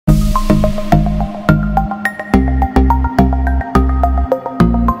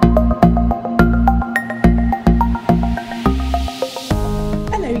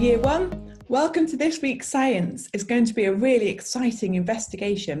this week's science is going to be a really exciting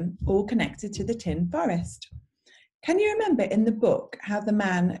investigation, all connected to the tin forest. Can you remember in the book how the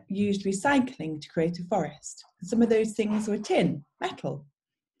man used recycling to create a forest? Some of those things were tin, metal.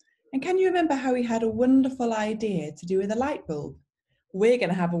 And can you remember how he had a wonderful idea to do with a light bulb? We're going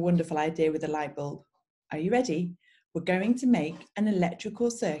to have a wonderful idea with a light bulb. Are you ready? We're going to make an electrical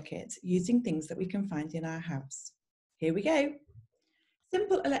circuit using things that we can find in our house. Here we go.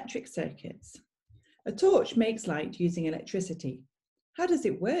 Simple electric circuits. A torch makes light using electricity. How does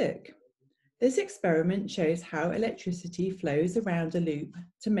it work? This experiment shows how electricity flows around a loop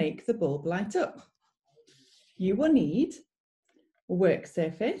to make the bulb light up. You will need a work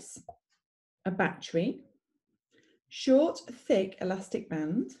surface, a battery, short, thick elastic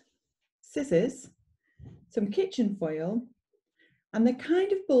band, scissors, some kitchen foil, and the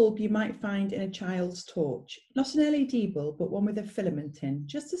kind of bulb you might find in a child's torch. Not an LED bulb, but one with a filament in,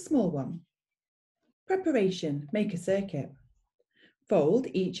 just a small one. Preparation: make a circuit. Fold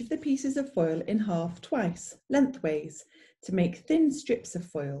each of the pieces of foil in half twice, lengthways, to make thin strips of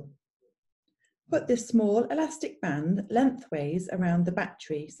foil. Put this small elastic band lengthways around the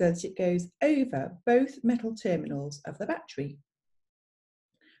battery so that it goes over both metal terminals of the battery.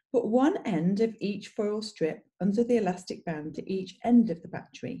 Put one end of each foil strip under the elastic band to each end of the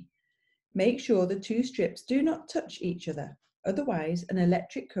battery. Make sure the two strips do not touch each other, otherwise an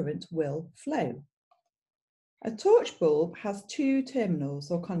electric current will flow. A torch bulb has two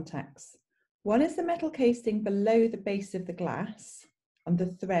terminals or contacts. One is the metal casing below the base of the glass on the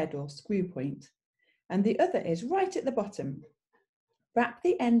thread or screw point, and the other is right at the bottom. Wrap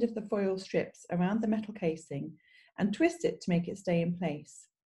the end of the foil strips around the metal casing and twist it to make it stay in place.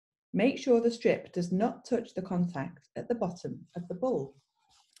 Make sure the strip does not touch the contact at the bottom of the bulb.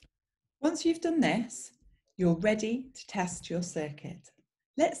 Once you've done this, you're ready to test your circuit.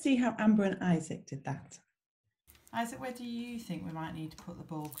 Let's see how Amber and Isaac did that. Isaac, where do you think we might need to put the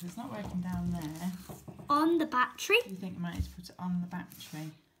bulb? Because it's not working down there. On the battery. Do you think we might need to put it on the battery?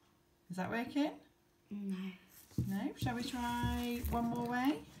 Is that working? No. No? Shall we try one more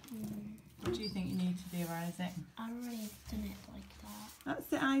way? What do you think you need to do, Isaac? I've already done it like that.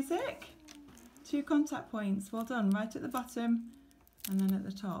 That's it, Isaac. 2 contact points. Well done. Right at the bottom and then at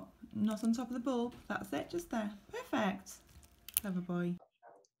the top. Not on top of the bulb. That's it, just there. Perfect. Clever boy.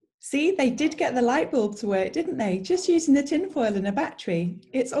 See, they did get the light bulb to work, didn't they? Just using the tin foil and a battery.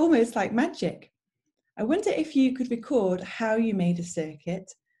 It's almost like magic. I wonder if you could record how you made a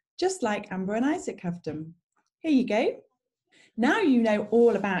circuit, just like Amber and Isaac have done. Here you go. Now you know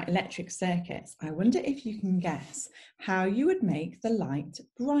all about electric circuits. I wonder if you can guess how you would make the light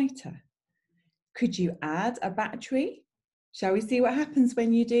brighter. Could you add a battery? Shall we see what happens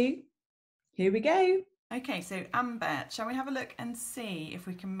when you do? Here we go. Okay, so Amber, shall we have a look and see if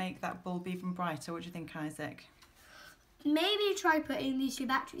we can make that bulb even brighter? What do you think, Isaac? Maybe try putting these two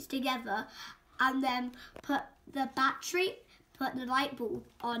batteries together and then put the light bulb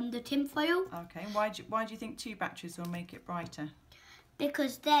on the tin foil. Okay, why do you think 2 batteries will make it brighter?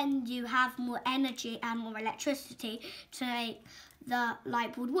 Because then you have more energy and more electricity to make the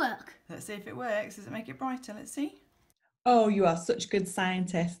light bulb work. Let's see if it works. Does it make it brighter? Let's see. Oh, you are such good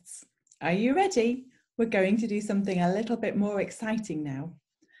scientists. Are you ready? We're going to do something a little bit more exciting now.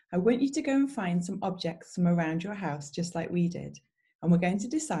 I want you to go and find some objects from around your house, just like we did. And we're going to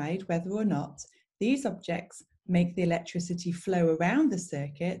decide whether or not these objects make the electricity flow around the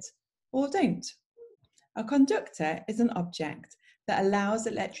circuit or don't. A conductor is an object that allows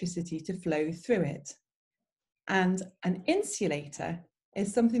electricity to flow through it. And an insulator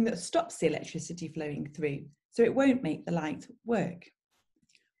is something that stops the electricity flowing through, so it won't make the light work.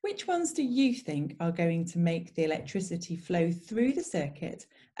 Which ones do you think are going to make the electricity flow through the circuit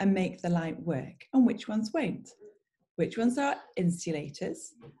and make the light work, and which ones won't? Which ones are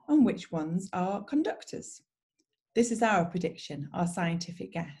insulators and which ones are conductors? This is our prediction, our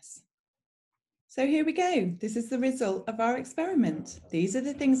scientific guess. So here we go. This is the result of our experiment. These are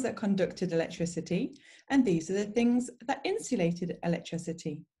the things that conducted electricity, and these are the things that insulated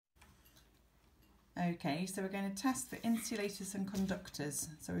electricity. Okay, so we're going to test for insulators and conductors.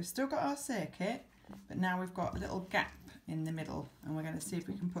 So we've still got our circuit, but now we've got a little gap in the middle, and we're going to see if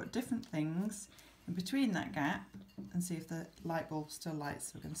we can put different things in between that gap and see if the light bulb still lights.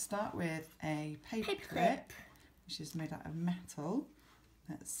 So we're going to start with a paper clip, which is made out of metal.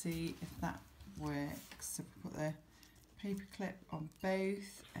 Let's see if that works. So we put the paper clip on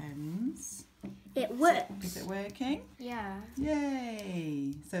both ends. It works. Is it working? Yeah.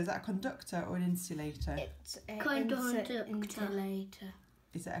 Yay! So is that a conductor or an insulator? It's a conductor.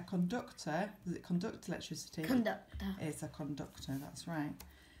 Is it a conductor? Does it conduct electricity? Conductor. It's a conductor, that's right.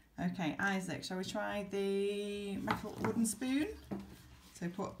 Okay, Isaac, shall we try the metal wooden spoon? So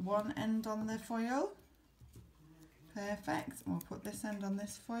put one end on the foil. Perfect. And we'll put this end on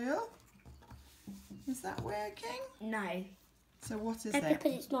this foil. Is that working? No. So what is That's it?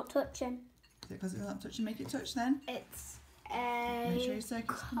 because it's not touching. Is it because it's not touching? Make it touch then. It's Make sure your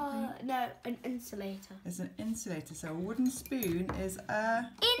circuit's complete. no, an insulator. It's an insulator. So a wooden spoon is a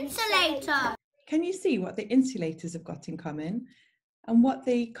Insulator. Can you see what the insulators have got in common and what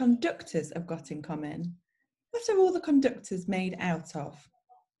the conductors have got in common? What are all the conductors made out of?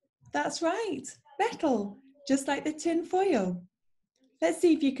 That's right, metal, just like the tin foil. Let's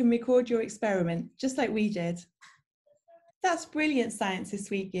see if you can record your experiment, just like we did. That's brilliant science this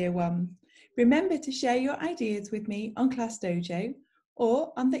week, Year 1. Remember to share your ideas with me on Class Dojo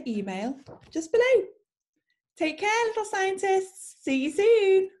or on the email just below. Take care, little scientists. See you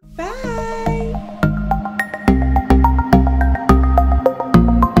soon. Bye.